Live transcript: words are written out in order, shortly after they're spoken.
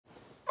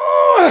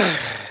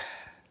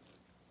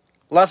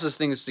lots of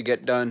things to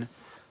get done.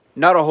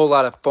 Not a whole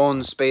lot of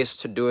phone space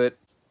to do it.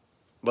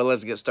 But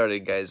let's get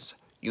started, guys.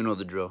 You know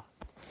the drill.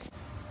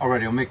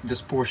 Alrighty, I'll make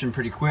this portion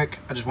pretty quick.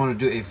 I just want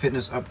to do a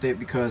fitness update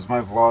because my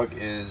vlog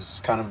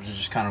is kind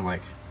of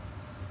like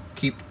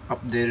keep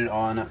updated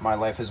on my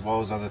life as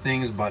well as other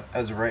things. But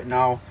as of right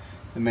now,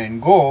 the main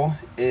goal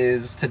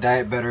is to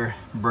diet better,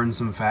 burn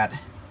some fat,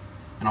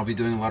 and I'll be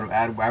doing a lot of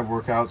ab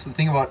workouts. The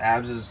thing about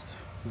abs is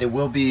they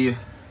will be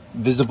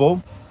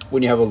visible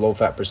when you have a low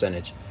fat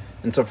percentage.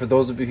 And so for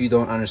those of you who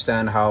don't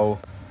understand how,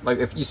 like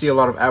if you see a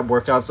lot of ab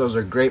workouts, those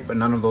are great, but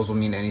none of those will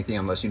mean anything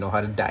unless you know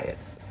how to diet.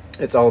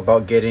 It's all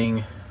about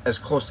getting as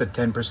close to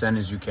 10%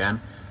 as you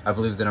can. I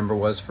believe the number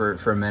was for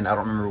men. I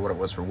don't remember what it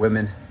was for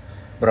women,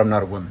 but I'm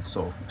not a woman,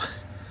 so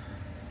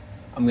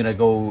I'm gonna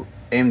go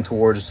aim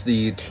towards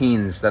the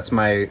teens. That's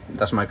my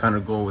kind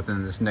of goal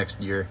within this next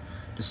year,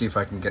 to see if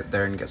I can get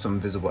there and get some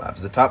visible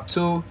abs. The top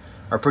two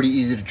are pretty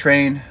easy to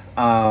train.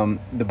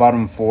 The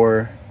bottom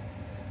four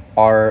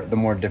are the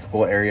more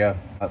difficult area,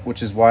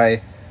 which is why,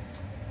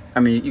 I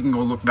mean, you can go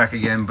look back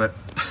again, but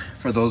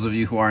for those of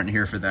you who aren't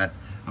here for that,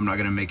 I'm not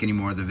gonna make any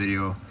more of the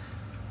video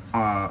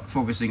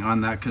focusing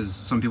on that, because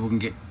some people can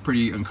get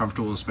pretty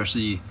uncomfortable,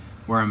 especially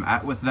where I'm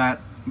at with that.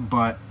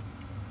 But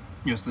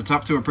yes, the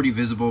top two are pretty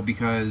visible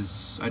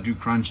because I do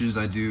crunches,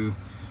 I do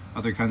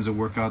other kinds of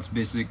workouts,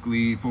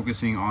 basically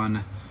focusing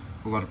on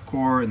a lot of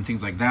core and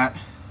things like that.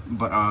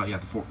 But yeah,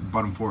 the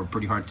bottom four are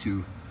pretty hard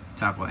to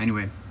tackle.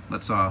 Anyway,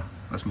 let's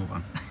move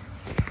on.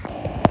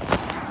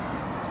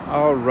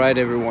 All right,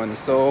 everyone.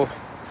 So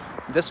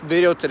this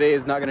video today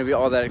is not going to be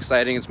all that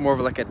exciting. It's more of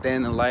like a day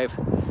in the life,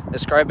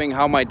 describing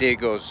how my day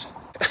goes.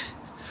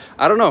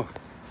 I don't know,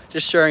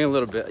 just sharing a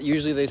little bit.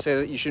 Usually they say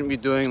that you shouldn't be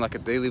doing like a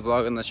daily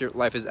vlog unless your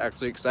life is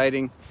actually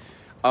exciting,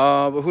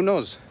 but who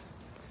knows.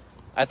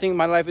 I think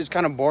my life is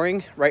kind of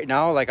boring right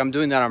now. Like, I'm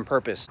doing that on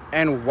purpose.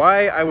 And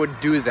why I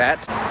would do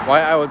that,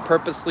 why I would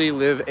purposely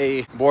live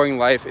a boring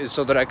life, is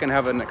so that I can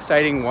have an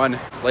exciting one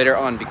later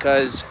on.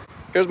 Because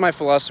here's my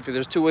philosophy: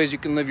 there's two ways you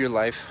can live your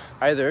life.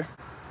 Either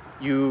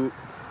you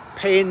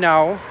pay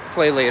now,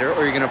 play later,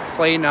 or you're gonna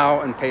play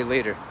now and pay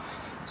later.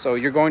 So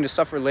you're going to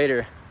suffer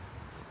later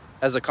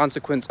as a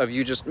consequence of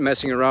you just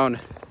messing around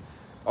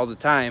all the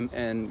time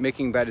and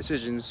making bad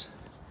decisions.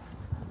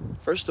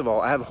 First of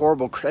all, I have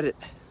horrible credit,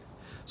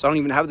 so I don't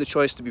even have the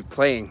choice to be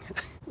playing.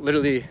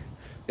 Literally,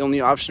 the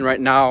only option right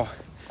now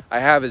I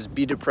have is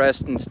be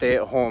depressed and stay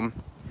at home,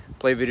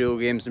 play video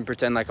games and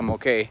pretend like I'm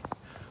okay.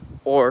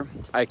 Or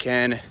I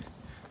can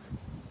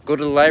go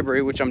to the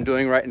library, which I'm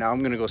doing right now.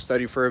 I'm gonna go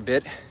study for a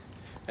bit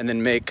and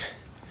then make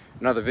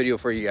another video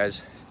for you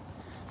guys,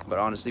 but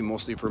honestly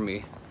mostly for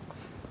me.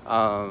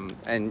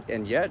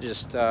 And yeah,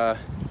 just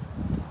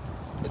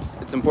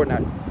it's important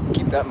to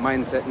keep that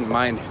mindset in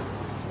mind,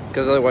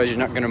 because otherwise you're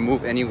not gonna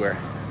move anywhere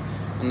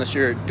unless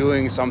you're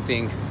doing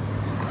something.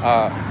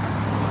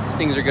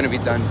 Things are gonna be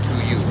done to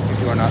you if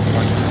you are not the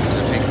one to do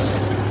the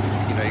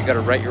things. You know, you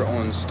gotta write your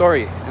own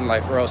story in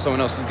life, or else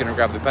someone else is gonna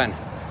grab the pen.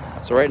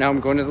 So right now I'm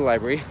going to the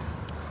library.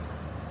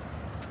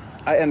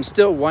 I am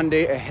still one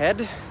day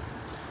ahead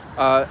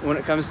when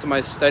it comes to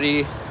my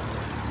study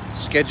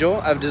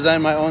schedule. I've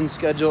designed my own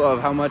schedule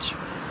of how much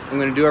I'm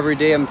going to do every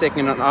day. I'm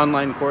taking an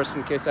online course,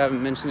 in case I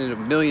haven't mentioned it a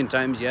million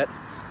times yet,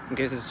 in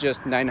case it's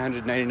just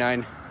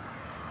 $999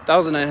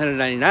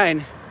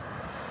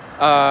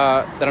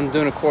 that I'm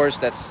doing a course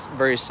that's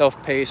very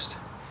self-paced,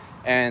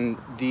 and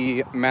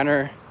the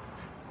manner,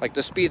 like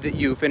the speed that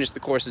you finish the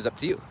course, is up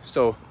to you.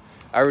 So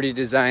I already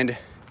designed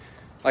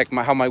like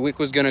how my week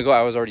was going to go.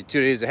 I was already 2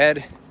 days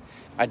ahead.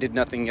 I did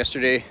nothing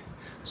yesterday,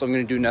 so I'm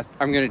going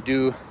to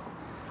do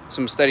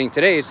some studying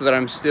today, so that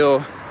I'm still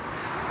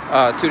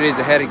 2 days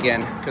ahead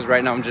again, because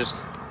right now I'm just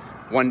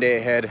 1 day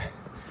ahead.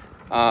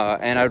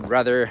 And I'd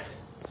rather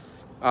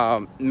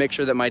make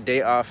sure that my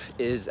day off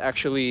is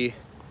actually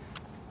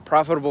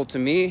profitable to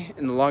me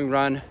in the long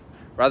run,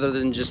 rather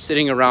than just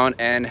sitting around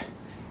and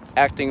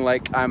acting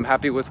like I'm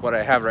happy with what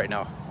I have right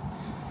now.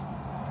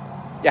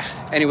 Yeah,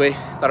 anyway,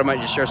 thought I might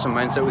just share some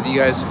mindset with you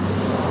guys.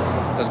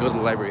 Let's go to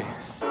the library.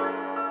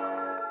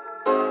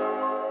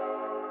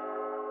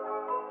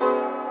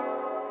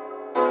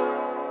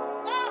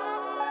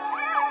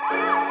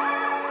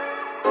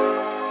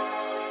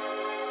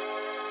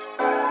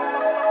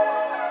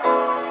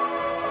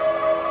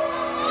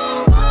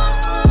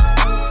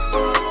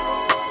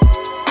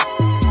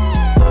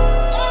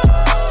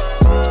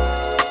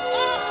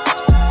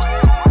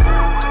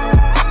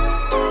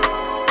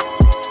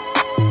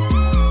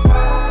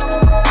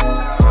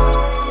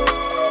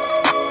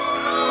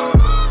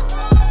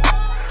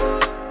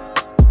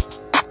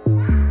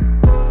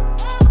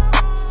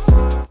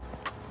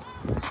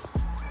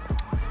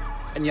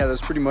 And yeah,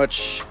 that's pretty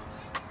much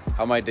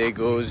how my day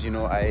goes. You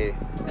know, I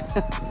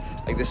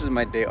like, this is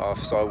my day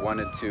off, so I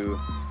wanted to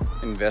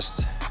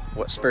invest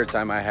what spare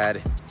time I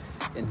had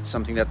into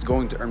something that's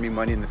going to earn me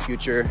money in the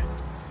future,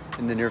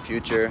 in the near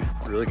future.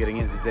 Really getting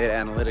into data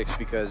analytics,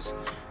 because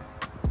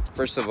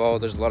first of all,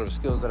 there's a lot of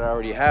skills that I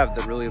already have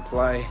that really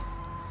apply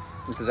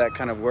into that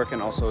kind of work,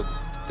 and also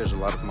there's a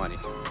lot of money.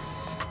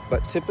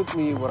 But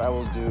typically what I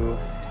will do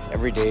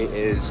every day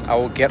is I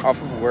will get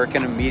off of work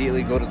and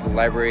immediately go to the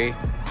library,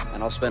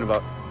 and I'll spend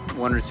about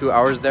 1 or 2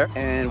 hours there.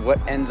 And what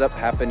ends up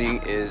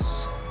happening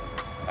is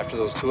after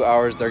those 2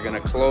 hours, they're gonna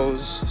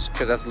close,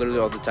 because that's literally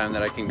all the time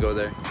that I can go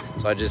there.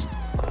 So I just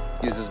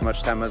use as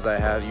much time as I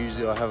have.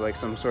 Usually I'll have like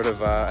some sort of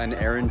an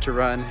errand to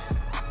run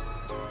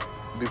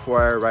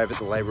before I arrive at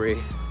the library.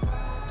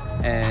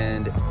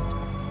 And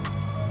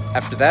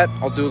after that,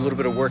 I'll do a little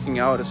bit of working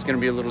out. It's gonna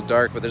be a little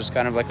dark, but there's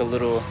kind of like a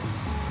little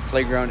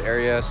playground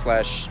area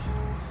slash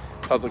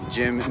public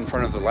gym in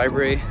front of the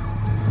library.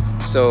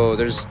 So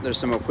there's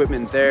some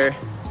equipment there.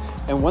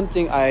 And one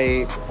thing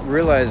I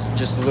realized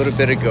just a little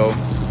bit ago,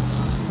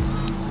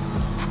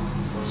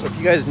 so if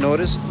you guys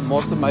noticed,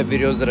 most of my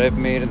videos that I've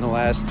made in the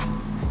last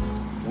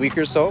week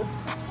or so,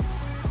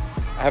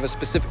 I have a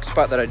specific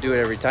spot that I do it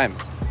every time.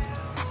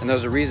 And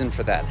there's a reason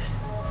for that.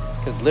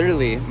 Because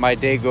literally my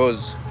day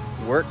goes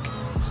work,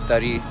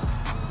 study,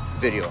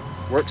 video.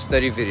 Work,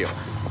 study, video.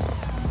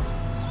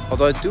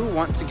 Although I do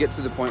want to get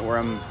to the point where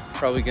I'm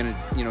probably gonna,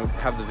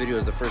 have the video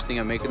as the first thing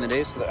I make in the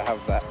day, so that I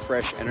have that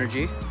fresh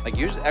energy. Like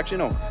usually, actually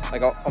no,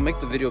 like I'll make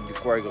the video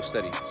before I go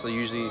study. So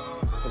usually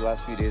for the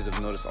last few days I've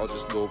noticed I'll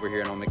just go over here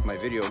and I'll make my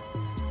video,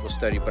 go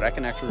study. But I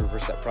can actually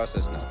reverse that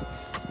process now,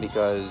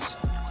 because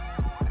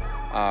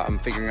I'm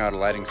figuring out a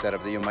lighting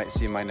setup that you might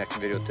see in my next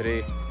video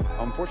today.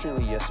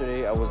 Unfortunately,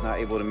 yesterday I was not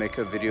able to make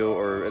a video,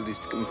 or at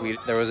least complete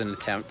it. There was an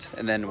attempt,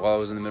 and then while I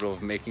was in the middle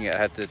of making it, I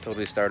had to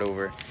totally start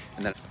over,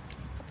 and then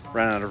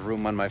ran out of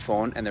room on my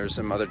phone, and there were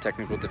some other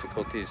technical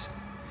difficulties.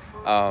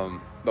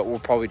 But we'll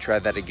probably try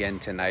that again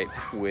tonight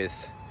with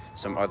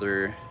some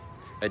other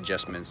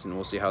adjustments, and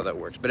we'll see how that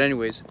works. But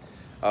anyways,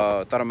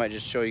 thought I might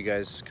just show you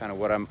guys kind of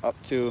what I'm up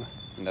to,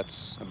 and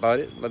that's about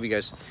it. Love you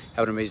guys.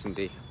 Have an amazing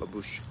day.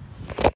 Baboosh.